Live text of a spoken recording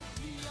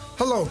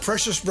Hello,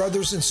 precious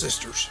brothers and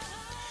sisters.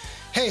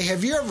 Hey,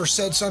 have you ever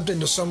said something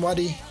to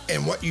somebody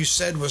and what you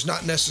said was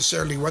not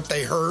necessarily what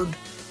they heard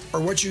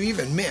or what you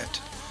even meant?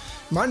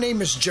 My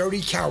name is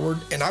Jody Coward,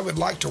 and I would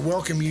like to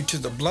welcome you to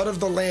the Blood of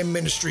the Lamb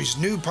Ministry's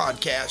new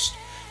podcast,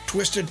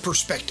 Twisted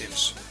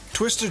Perspectives.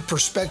 Twisted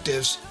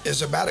Perspectives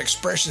is about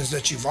expressions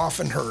that you've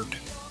often heard,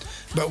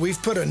 but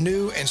we've put a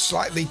new and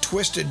slightly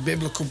twisted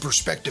biblical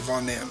perspective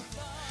on them.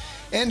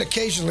 And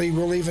occasionally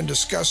we'll even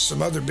discuss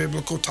some other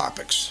biblical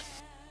topics.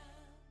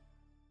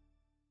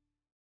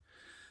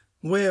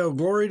 Well,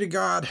 glory to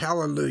God,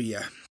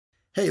 hallelujah.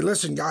 Hey,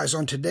 listen guys,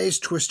 on today's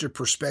Twisted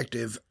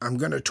Perspective, I'm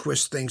going to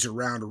twist things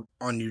around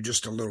on you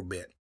just a little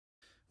bit.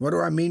 What do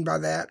I mean by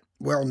that?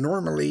 Well,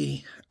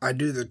 normally I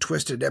do the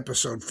twisted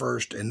episode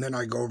first, and then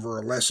I go over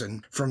a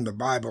lesson from the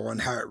Bible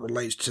and how it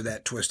relates to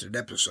that twisted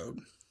episode.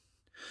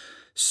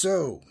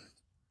 So,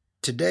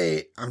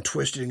 today I'm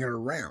twisting it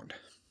around.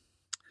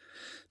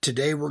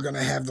 Today we're going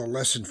to have the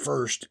lesson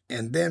first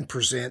and then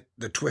present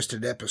the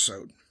twisted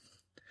episode.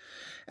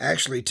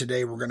 Actually,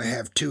 today we're going to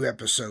have 2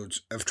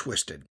 episodes of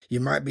Twisted. You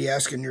might be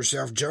asking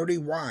yourself, Jody,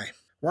 why?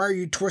 Why are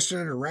you twisting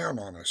it around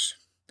on us?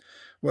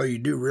 Well, you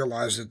do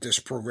realize that this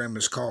program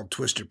is called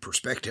Twisted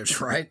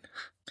Perspectives, right?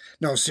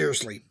 No,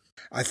 seriously.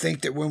 I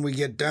think that when we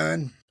get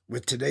done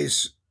with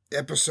today's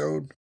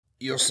episode,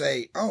 you'll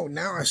say, oh,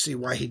 now I see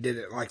why he did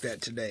it like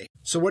that today.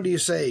 So what do you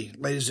say,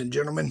 ladies and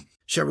gentlemen?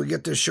 Shall we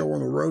get this show on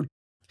the road?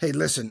 Hey,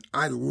 listen,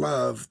 I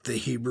love the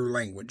Hebrew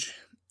language.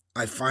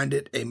 I find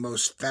it a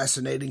most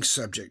fascinating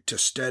subject to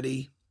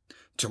study,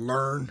 to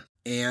learn,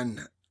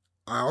 and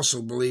I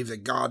also believe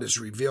that God has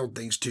revealed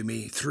things to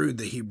me through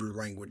the Hebrew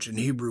language and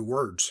Hebrew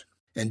words.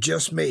 And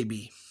just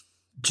maybe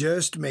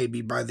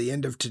by the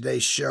end of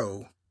today's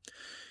show,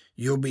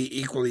 you'll be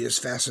equally as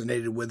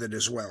fascinated with it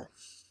as well.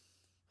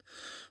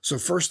 So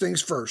first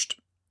things first,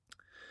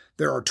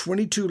 there are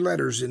 22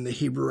 letters in the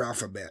Hebrew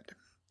alphabet.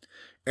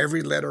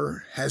 Every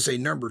letter has a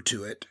number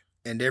to it,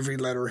 and every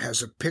letter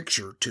has a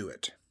picture to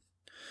it.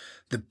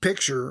 The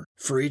picture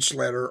for each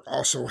letter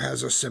also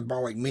has a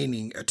symbolic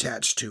meaning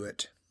attached to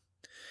it.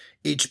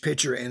 Each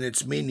picture and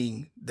its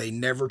meaning, they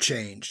never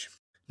change.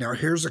 Now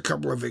here's a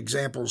couple of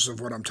examples of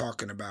what I'm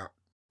talking about.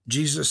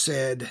 Jesus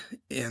said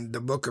in the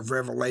book of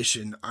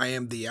Revelation, I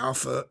am the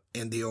Alpha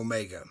and the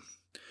Omega.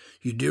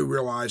 You do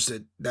realize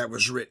that that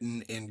was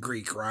written in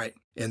Greek, right?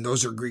 And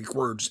those are Greek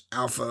words.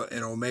 Alpha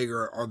and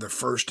Omega are the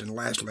first and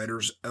last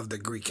letters of the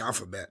Greek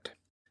alphabet.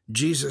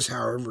 Jesus,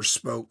 however,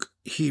 spoke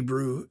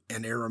Hebrew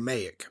and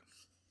Aramaic.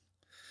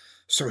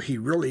 So he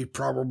really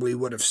probably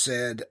would have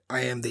said, I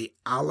am the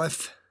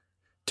Aleph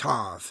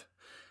Tav.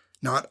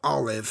 Not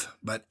olive,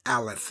 but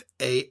Aleph,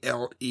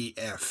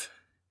 A-L-E-F.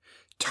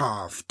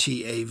 Tav,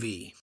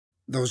 T-A-V.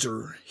 Those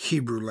are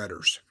Hebrew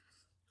letters.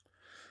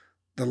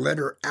 The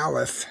letter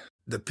Aleph,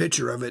 the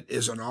picture of it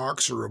is an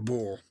ox or a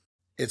bull.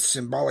 Its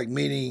symbolic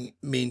meaning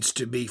means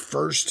to be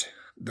first,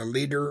 the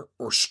leader,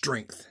 or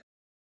strength.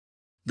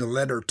 The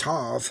letter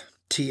Tav,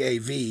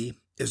 T-A-V,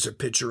 is a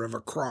picture of a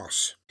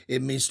cross.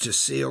 It means to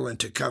seal and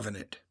to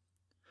covenant.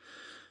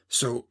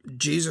 So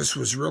Jesus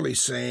was really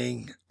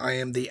saying, I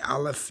am the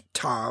Aleph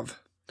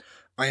Tav.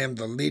 I am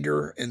the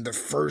leader and the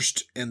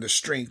first and the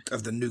strength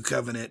of the new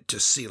covenant to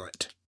seal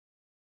it.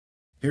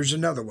 Here's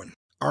another one.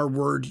 Our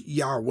word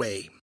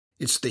Yahweh.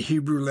 It's the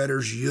Hebrew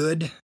letters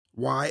Yud,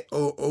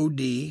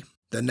 Y-O-O-D.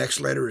 The next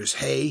letter is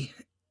Hey,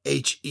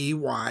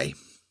 H-E-Y.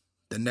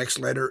 The next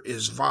letter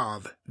is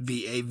Vav,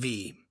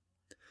 V-A-V.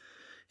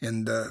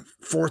 And the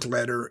fourth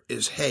letter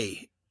is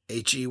Hey,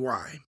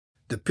 H-E-Y.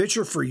 The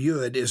picture for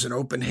Yud is an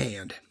open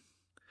hand.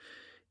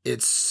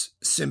 Its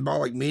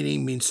symbolic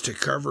meaning means to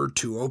cover,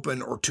 to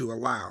open, or to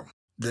allow.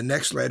 The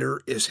next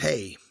letter is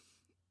Hey.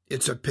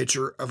 It's a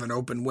picture of an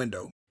open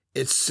window.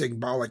 Its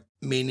symbolic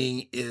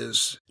meaning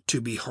is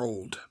to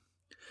behold.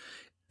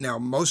 Now,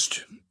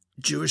 most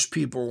Jewish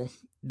people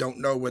don't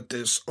know what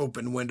this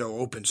open window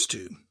opens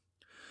to.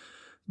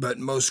 But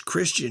most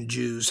Christian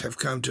Jews have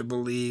come to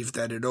believe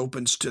that it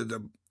opens to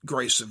the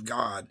grace of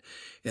God.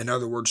 In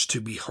other words, to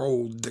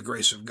behold the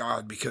grace of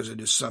God, because it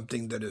is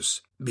something that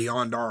is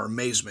beyond our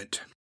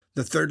amazement.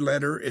 The third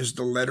letter is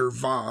the letter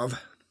Vav.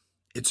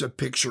 It's a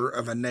picture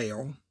of a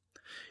nail.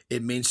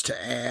 It means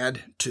to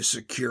add, to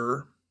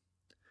secure.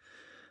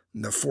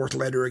 And the fourth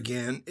letter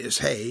again is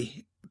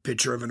Hey,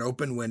 picture of an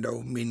open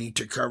window, meaning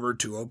to cover,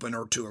 to open,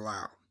 or to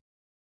allow.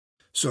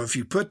 So if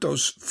you put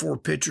those 4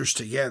 pictures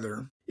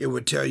together, it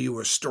would tell you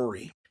a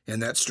story.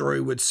 And that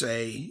story would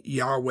say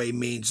Yahweh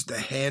means the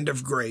hand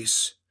of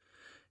grace,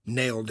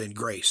 nailed in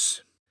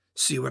grace.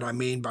 See what I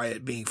mean by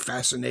it being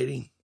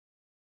fascinating?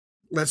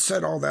 Let's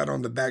set all that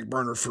on the back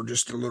burner for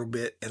just a little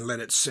bit and let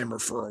it simmer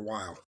for a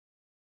while.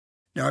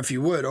 Now, if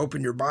you would,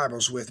 open your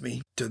Bibles with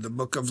me to the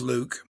book of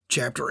Luke,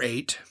 chapter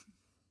 8.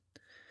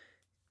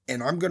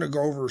 And I'm going to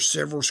go over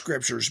several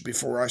scriptures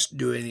before I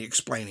do any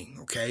explaining,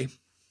 okay?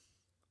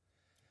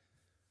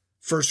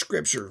 First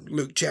scripture,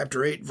 Luke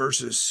chapter 8,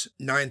 verses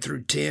 9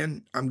 through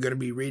 10. I'm going to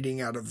be reading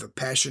out of the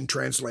Passion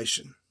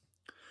Translation.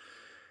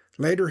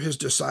 Later, his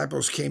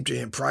disciples came to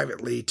him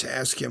privately to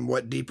ask him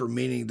what deeper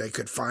meaning they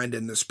could find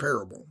in this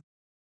parable.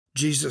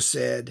 Jesus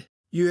said,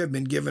 "You have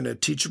been given a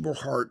teachable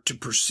heart to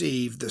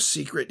perceive the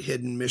secret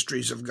hidden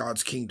mysteries of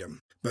God's kingdom.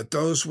 But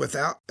those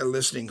without a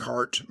listening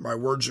heart, my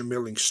words are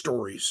merely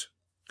stories.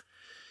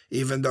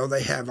 Even though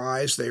they have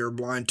eyes, they are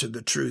blind to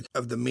the truth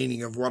of the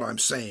meaning of what I'm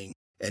saying.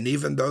 And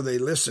even though they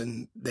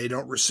listen, they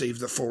don't receive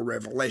the full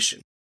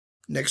revelation."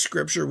 Next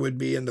scripture would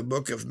be in the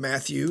book of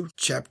Matthew,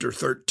 chapter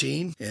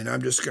 13, and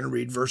I'm just going to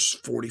read verse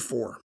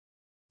 44.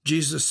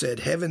 Jesus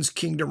said, "Heaven's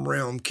kingdom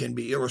realm can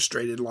be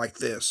illustrated like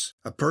this.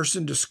 A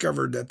person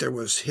discovered that there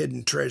was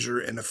hidden treasure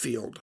in a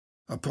field.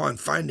 Upon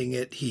finding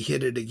it, he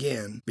hid it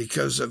again.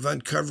 Because of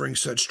uncovering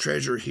such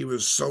treasure, he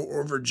was so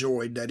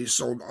overjoyed that he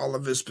sold all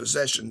of his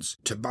possessions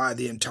to buy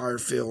the entire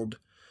field,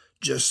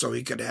 just so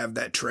he could have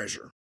that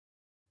treasure."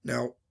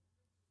 Now,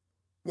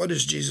 what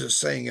is Jesus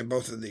saying in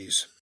both of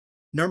these?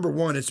 Number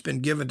one, it's been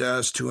given to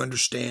us to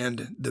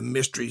understand the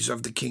mysteries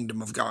of the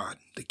kingdom of God,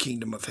 the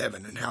kingdom of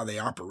heaven, and how they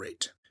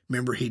operate.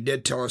 Remember, he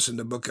did tell us in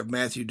the book of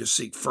Matthew to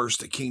seek first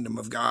the kingdom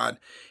of God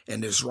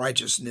and his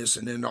righteousness,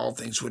 and then all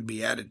things would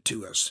be added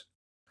to us.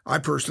 I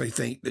personally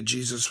think that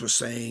Jesus was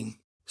saying,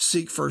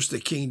 seek first the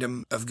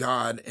kingdom of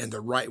God and the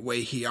right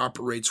way he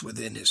operates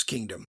within his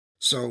kingdom.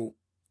 So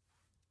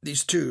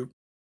these two,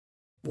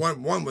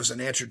 one was an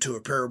answer to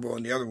a parable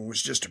and the other one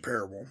was just a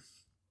parable.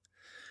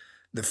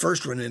 The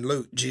first one in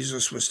Luke,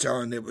 Jesus was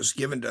telling it was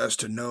given to us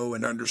to know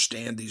and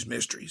understand these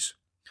mysteries.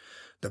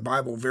 The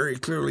Bible very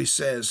clearly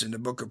says in the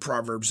book of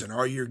Proverbs, "In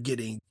all you're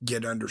getting,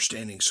 get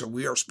understanding." So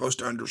we are supposed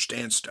to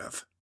understand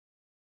stuff.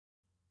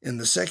 In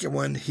the second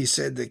one, he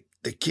said that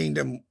the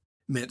kingdom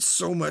meant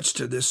so much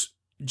to this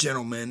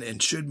gentleman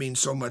and should mean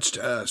so much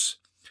to us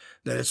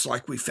that it's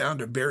like we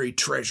found a buried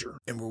treasure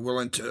and we're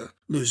willing to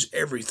lose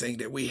everything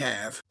that we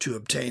have to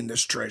obtain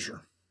this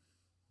treasure.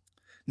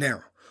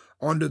 Now,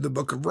 on to the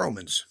book of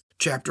Romans,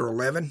 chapter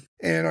 11,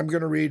 and I'm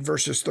going to read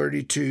verses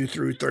 32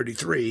 through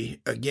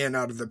 33, again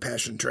out of the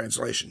Passion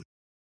Translation.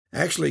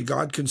 Actually,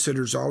 God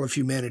considers all of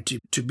humanity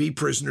to be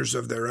prisoners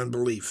of their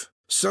unbelief,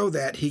 so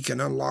that he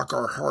can unlock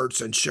our hearts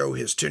and show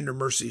his tender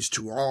mercies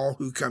to all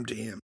who come to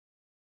him.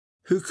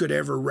 Who could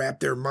ever wrap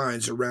their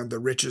minds around the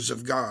riches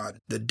of God,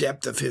 the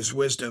depth of his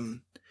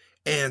wisdom,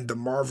 and the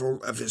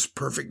marvel of his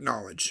perfect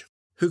knowledge?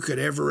 Who could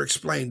ever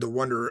explain the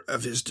wonder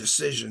of his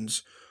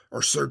decisions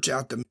or search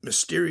out the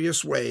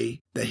mysterious way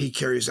that he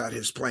carries out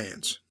his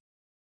plans?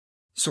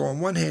 So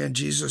on one hand,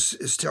 Jesus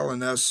is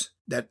telling us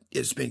that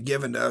it's been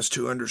given to us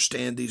to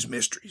understand these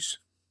mysteries.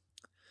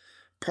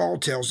 Paul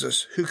tells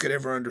us, who could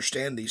ever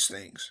understand these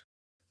things?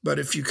 But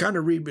if you kind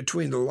of read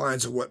between the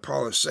lines of what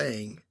Paul is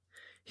saying,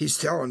 he's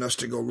telling us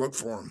to go look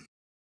for them.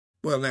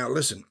 Well, now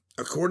listen,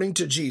 according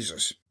to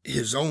Jesus,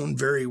 his own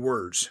very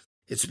words,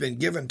 it's been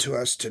given to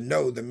us to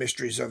know the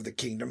mysteries of the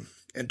kingdom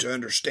and to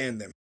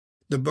understand them.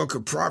 The book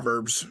of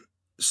Proverbs,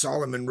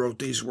 Solomon wrote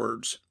these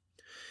words,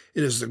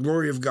 "It is the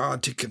glory of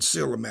God to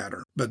conceal a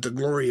matter, but the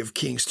glory of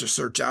kings to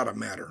search out a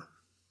matter."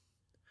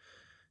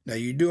 Now,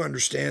 you do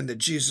understand that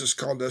Jesus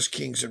called us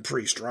kings and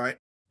priests, right?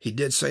 He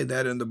did say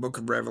that in the book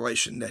of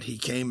Revelation, that he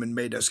came and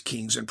made us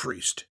kings and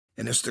priests.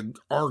 And it's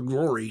our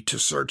glory to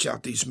search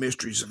out these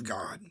mysteries of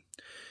God.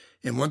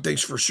 And one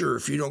thing's for sure,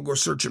 if you don't go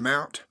search them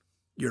out,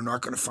 you're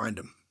not going to find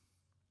them.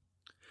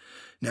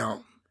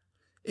 Now,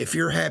 if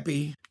you're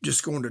happy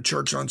just going to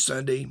church on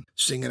Sunday,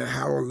 singing a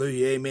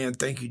hallelujah, amen,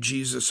 thank you,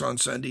 Jesus on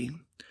Sunday,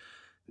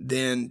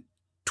 then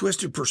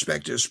Twisted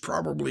Perspectives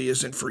probably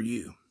isn't for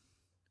you.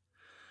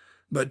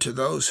 But to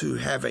those who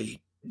have a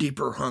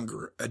deeper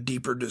hunger, a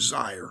deeper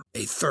desire,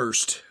 a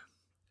thirst,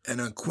 an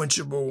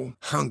unquenchable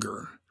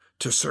hunger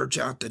to search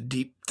out the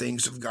deep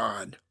things of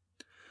God,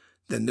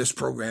 then this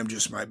program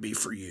just might be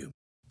for you.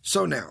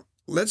 So now,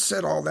 let's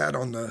set all that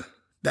on the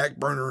back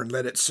burner and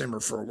let it simmer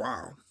for a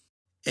while.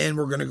 And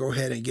we're going to go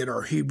ahead and get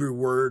our Hebrew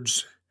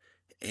words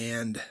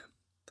and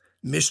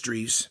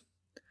mysteries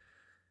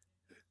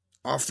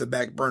off the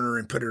back burner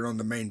and put it on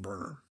the main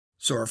burner.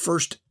 So our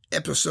first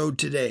episode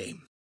today,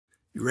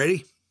 you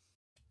ready?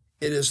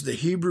 It is the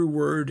Hebrew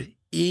word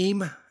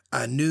Im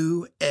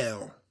Anu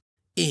El.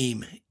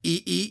 Im,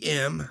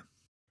 E-E-M,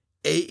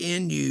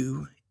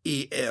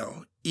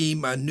 A-N-U-E-L,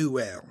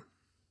 Emmanuel.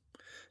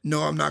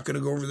 No, I'm not going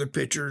to go over the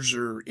pictures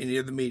or any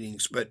of the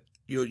meanings, but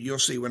you'll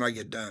see when I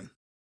get done.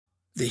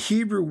 The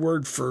Hebrew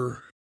word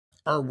for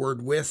our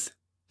word with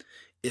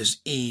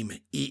is Im,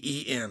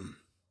 E-E-M.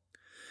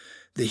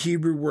 The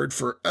Hebrew word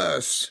for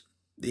us,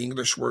 the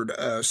English word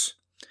us,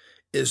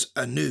 is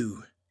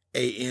Anu,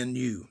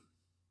 A-N-U.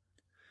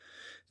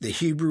 The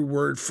Hebrew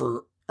word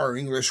for our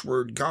English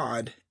word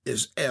God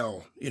is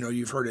El. You know,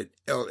 you've heard it,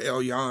 El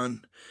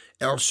Elyon,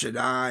 El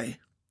Shaddai,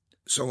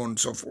 so on and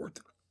so forth.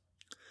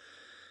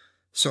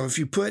 So if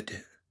you put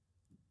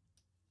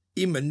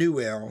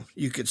Emmanuel,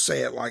 you could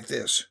say it like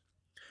this: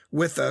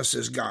 with us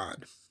is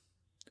God.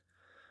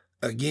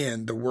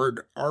 Again,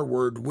 our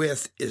word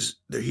with is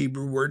the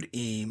Hebrew word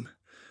Im.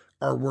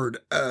 Our word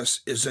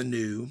us is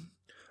Anu.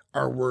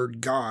 Our word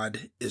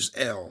God is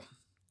El.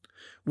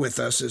 With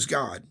us is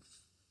God.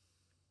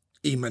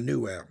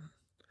 Emmanuel.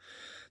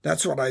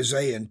 That's what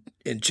Isaiah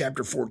in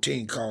chapter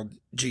 14 called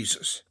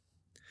Jesus.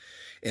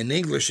 In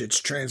English, it's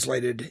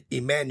translated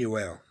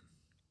Emmanuel.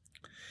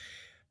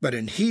 But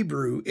in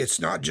Hebrew, it's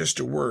not just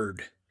a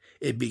word.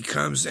 It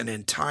becomes an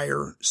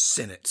entire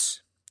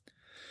sentence.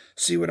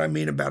 See what I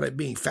mean about it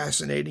being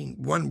fascinating?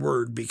 One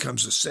word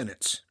becomes a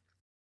sentence.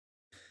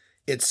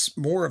 It's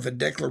more of a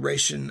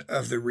declaration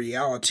of the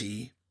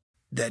reality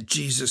that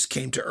Jesus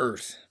came to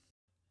earth,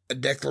 a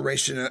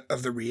declaration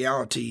of the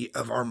reality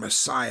of our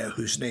Messiah,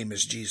 whose name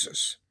is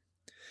Jesus.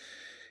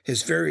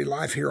 His very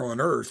life here on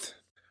earth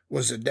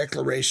was a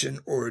declaration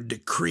or a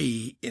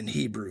decree in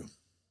Hebrew.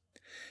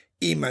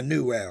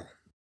 Emmanuel.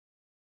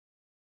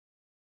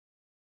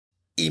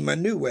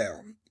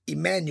 Emmanuel.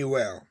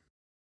 Emmanuel.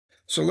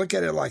 So look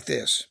at it like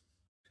this.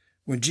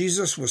 When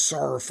Jesus was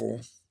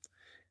sorrowful,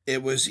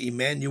 it was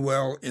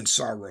Emmanuel in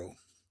sorrow.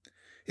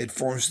 It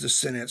forms the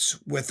sentence,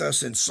 with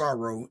us in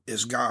sorrow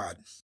is God.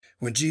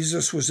 When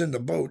Jesus was in the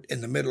boat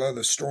in the middle of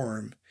the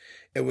storm,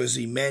 it was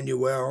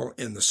Emmanuel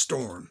in the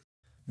storm.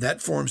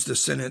 That forms the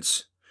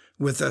sentence,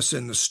 with us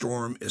in the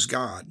storm is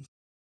God.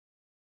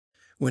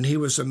 When he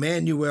was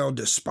Emmanuel,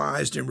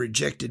 despised and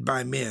rejected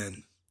by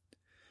men,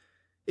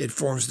 it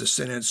forms the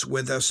sentence,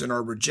 with us in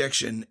our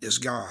rejection is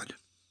God.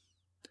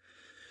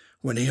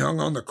 When he hung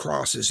on the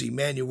cross as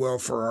Emmanuel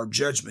for our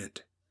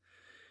judgment,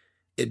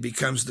 it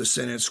becomes the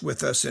sentence,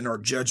 with us in our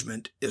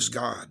judgment is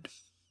God.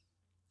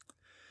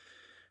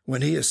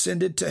 When he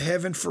ascended to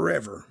heaven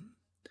forever,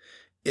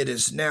 it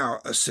is now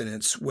a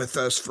sentence, with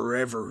us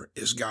forever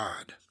is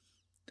God.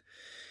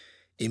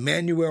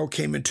 Emmanuel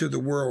came into the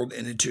world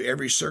and into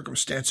every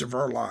circumstance of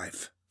our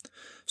life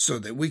so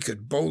that we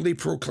could boldly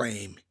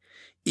proclaim,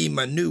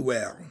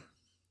 Emmanuel.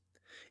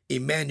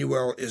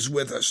 Emmanuel is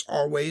with us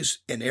always,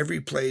 in every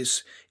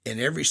place, in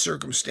every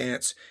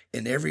circumstance,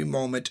 in every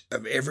moment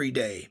of every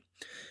day.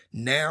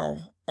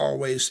 Now,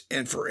 always,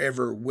 and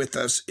forever with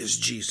us is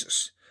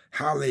Jesus.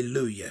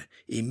 Hallelujah.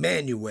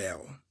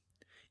 Emmanuel.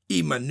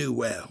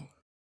 Emmanuel.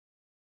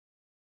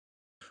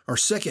 Our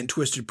second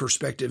twisted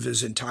perspective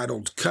is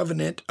entitled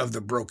Covenant of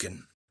the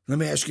Broken. Let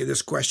me ask you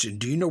this question.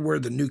 Do you know where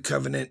the new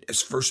covenant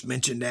is first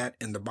mentioned at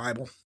in the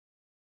Bible?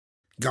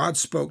 God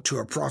spoke to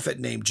a prophet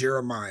named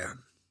Jeremiah,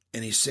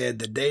 and he said,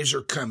 the days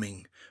are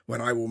coming when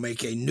I will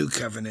make a new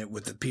covenant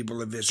with the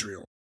people of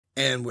Israel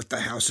and with the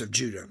house of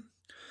Judah,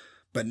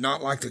 but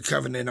not like the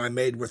covenant I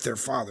made with their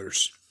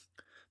fathers,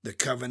 the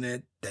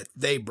covenant that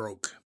they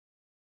broke.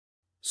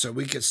 So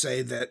we could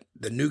say that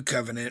the new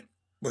covenant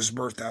was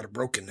birthed out of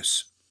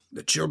brokenness.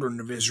 The children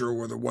of Israel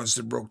were the ones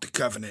that broke the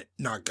covenant,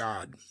 not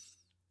God.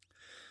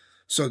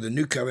 So the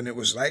new covenant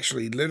was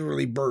actually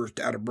literally birthed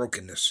out of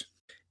brokenness.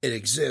 It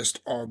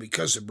exists all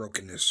because of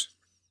brokenness.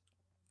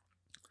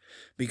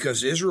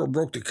 Because Israel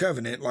broke the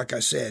covenant, like I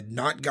said,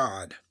 not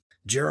God.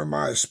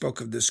 Jeremiah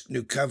spoke of this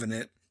new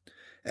covenant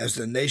as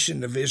the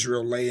nation of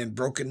Israel lay in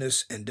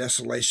brokenness and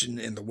desolation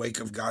in the wake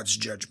of God's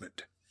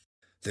judgment.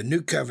 The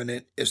new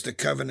covenant is the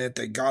covenant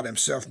that God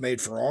himself made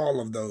for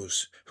all of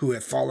those who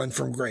have fallen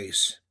from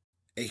grace,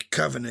 a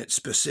covenant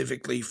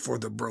specifically for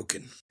the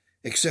broken.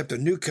 Except the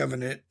new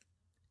covenant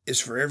is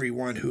for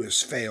everyone who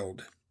has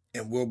failed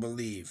and will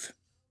believe,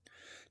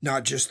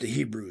 not just the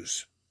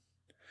Hebrews.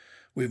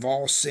 We've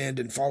all sinned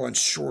and fallen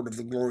short of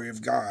the glory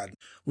of God.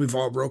 We've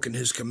all broken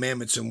his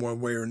commandments in one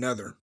way or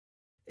another.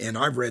 And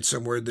I've read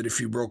somewhere that if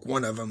you broke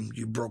one of them,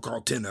 you broke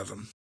all 10 of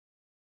them.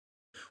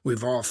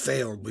 We've all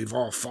failed. We've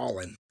all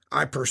fallen.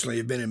 I personally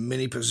have been in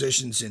many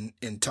positions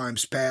in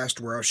times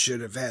past where I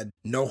should have had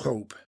no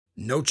hope,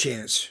 no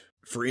chance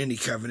for any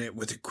covenant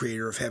with the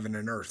creator of heaven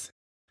and earth.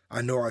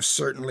 I know I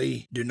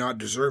certainly do not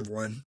deserve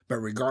one, but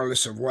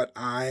regardless of what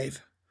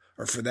I've,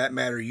 or for that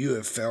matter you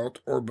have felt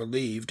or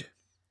believed,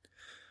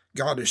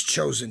 God has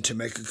chosen to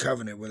make a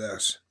covenant with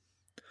us,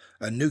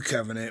 a new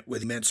covenant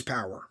with immense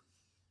power.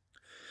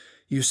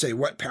 You say,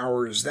 what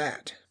power is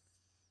that?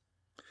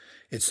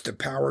 It's the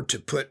power to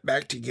put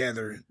back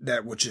together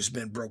that which has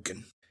been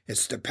broken.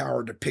 It's the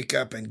power to pick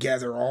up and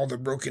gather all the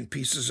broken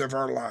pieces of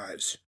our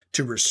lives,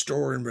 to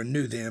restore and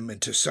renew them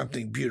into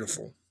something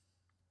beautiful.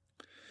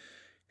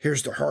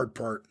 Here's the hard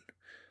part.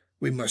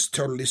 We must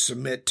totally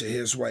submit to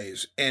his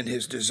ways and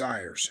his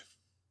desires.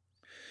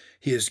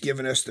 He has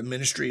given us the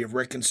ministry of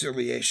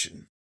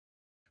reconciliation.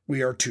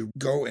 We are to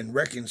go and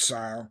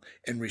reconcile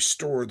and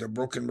restore the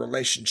broken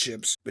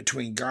relationships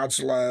between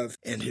God's love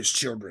and his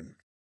children.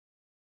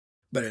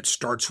 But it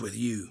starts with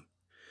you.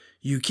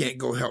 You can't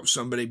go help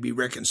somebody be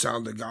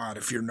reconciled to God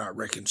if you're not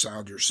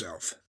reconciled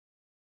yourself.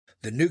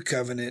 The new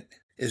covenant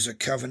is a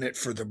covenant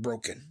for the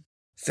broken.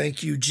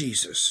 Thank you,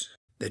 Jesus,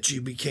 that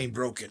you became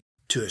broken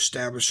to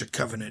establish a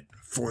covenant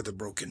for the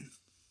broken.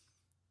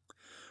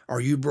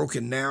 Are you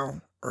broken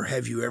now, or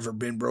have you ever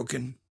been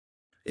broken?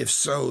 If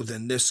so,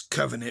 then this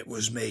covenant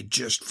was made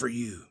just for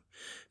you,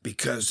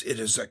 because it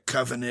is a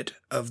covenant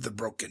of the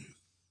broken.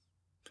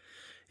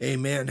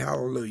 Amen.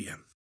 Hallelujah.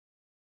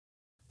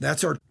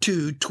 That's our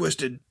 2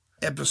 twisted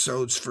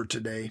episodes for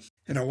today,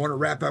 and I want to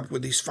wrap up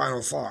with these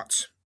final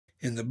thoughts.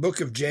 In the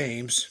book of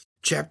James,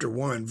 chapter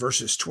 1,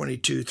 verses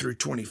 22 through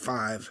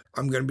 25,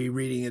 I'm going to be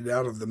reading it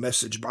out of the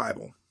Message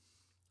Bible.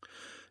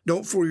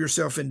 Don't fool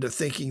yourself into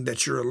thinking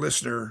that you're a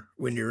listener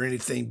when you're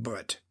anything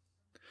but.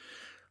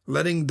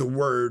 Letting the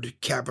word,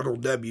 capital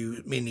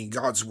W, meaning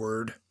God's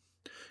word,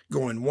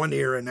 go in one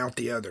ear and out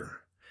the other.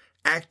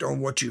 Act on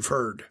what you've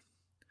heard.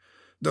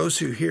 Those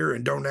who hear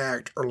and don't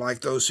act are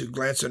like those who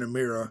glance in a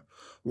mirror,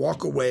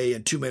 walk away,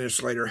 and 2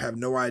 minutes later have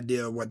no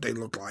idea what they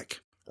look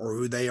like or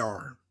who they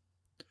are.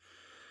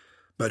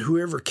 But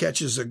whoever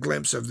catches a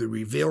glimpse of the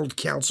revealed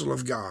counsel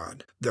of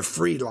God, the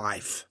free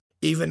life,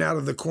 even out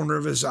of the corner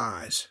of his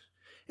eyes,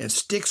 and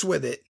sticks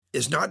with it,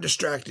 is not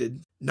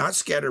distracted, not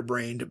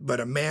scatterbrained, but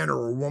a man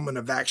or a woman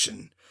of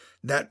action,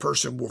 that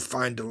person will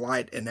find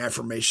delight and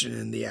affirmation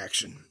in the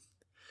action.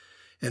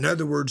 In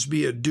other words,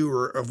 be a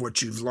doer of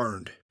what you've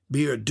learned.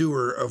 Be a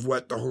doer of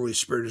what the Holy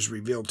Spirit has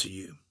revealed to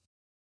you.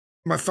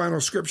 My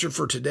final scripture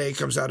for today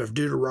comes out of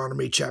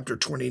Deuteronomy chapter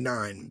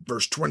 29,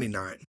 verse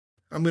 29.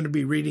 I'm going to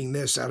be reading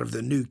this out of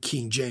the New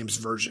King James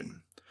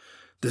Version.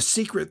 The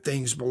secret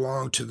things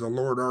belong to the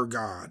Lord our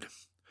God,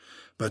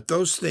 but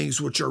those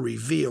things which are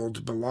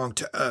revealed belong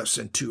to us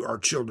and to our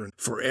children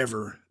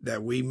forever,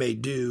 that we may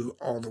do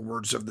all the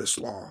words of this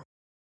law.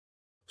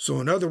 So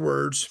in other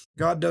words,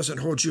 God doesn't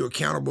hold you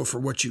accountable for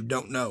what you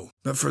don't know,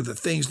 but for the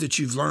things that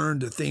you've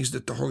learned, the things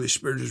that the Holy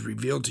Spirit has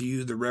revealed to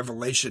you, the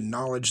revelation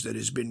knowledge that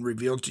has been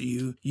revealed to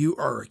you, you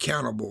are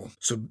accountable.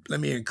 So let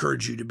me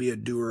encourage you to be a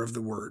doer of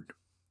the word.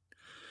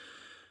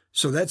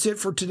 So that's it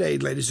for today,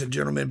 ladies and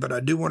gentlemen, but I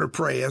do want to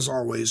pray, as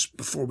always,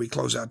 before we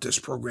close out this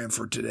program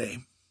for today.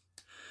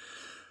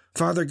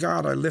 Father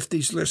God, I lift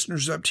these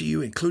listeners up to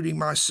you, including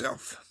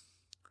myself.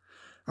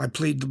 I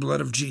plead the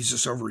blood of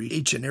Jesus over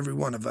each and every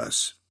one of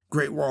us.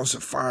 Great walls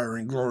of fire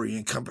and glory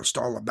encompassed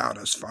all about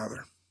us,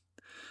 Father.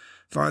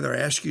 Father, I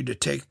ask you to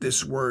take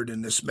this word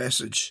and this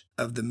message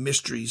of the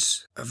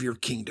mysteries of your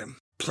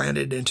kingdom, plant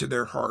it into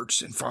their hearts.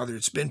 And Father,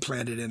 it's been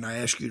planted, and I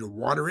ask you to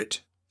water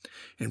it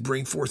and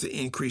bring forth the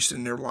increase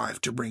in their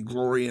life to bring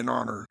glory and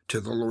honor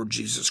to the Lord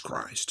Jesus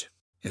Christ.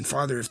 And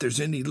Father, if there's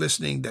any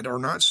listening that are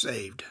not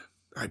saved,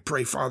 I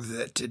pray, Father,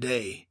 that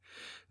today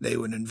they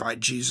would invite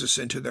Jesus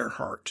into their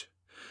heart.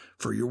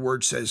 For your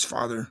word says,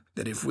 Father,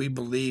 that if we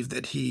believe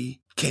that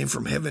he came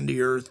from heaven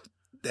to earth,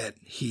 that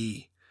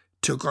he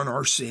took on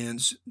our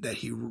sins, that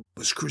he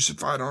was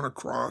crucified on a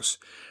cross,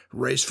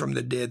 raised from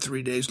the dead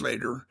 3 days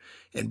later,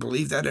 and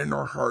believe that in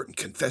our heart and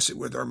confess it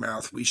with our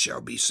mouth, we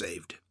shall be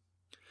saved.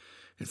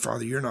 And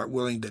Father, you're not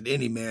willing that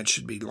any man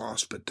should be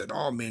lost, but that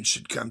all men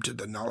should come to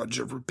the knowledge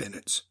of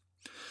repentance.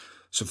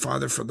 So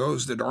Father, for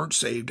those that aren't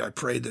saved, I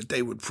pray that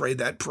they would pray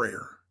that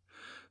prayer,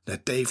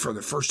 that they, for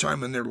the first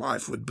time in their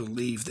life, would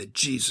believe that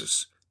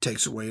Jesus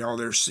takes away all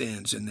their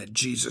sins and that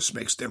Jesus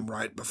makes them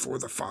right before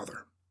the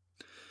Father.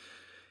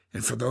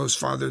 And for those,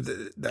 Father,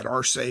 that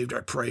are saved, I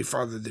pray,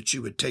 Father, that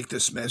you would take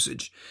this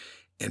message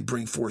and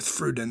bring forth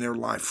fruit in their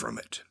life from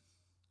it.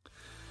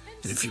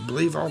 And if you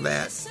believe all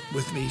that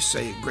with me,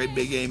 say a great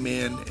big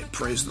amen and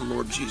praise the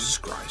Lord Jesus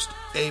Christ.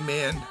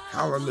 Amen.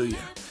 Hallelujah.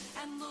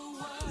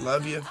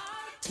 Love you.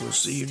 We'll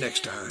see you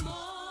next time.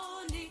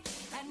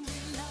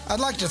 I'd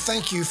like to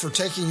thank you for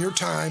taking your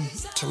time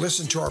to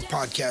listen to our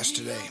podcast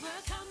today.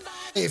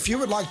 If you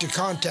would like to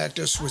contact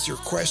us with your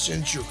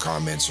questions, your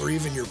comments, or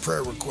even your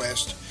prayer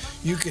request,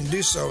 you can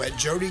do so at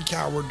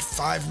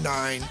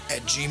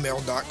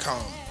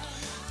jodycoward59@gmail.com.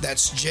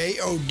 That's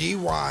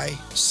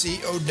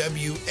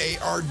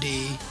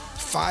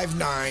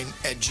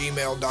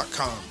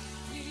JODYCOWARD59@gmail.com.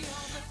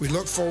 We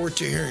look forward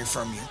to hearing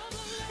from you.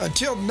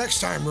 Until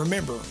next time,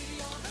 remember,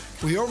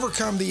 we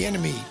overcome the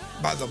enemy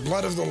by the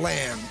blood of the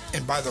Lamb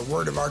and by the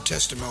word of our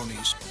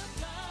testimonies.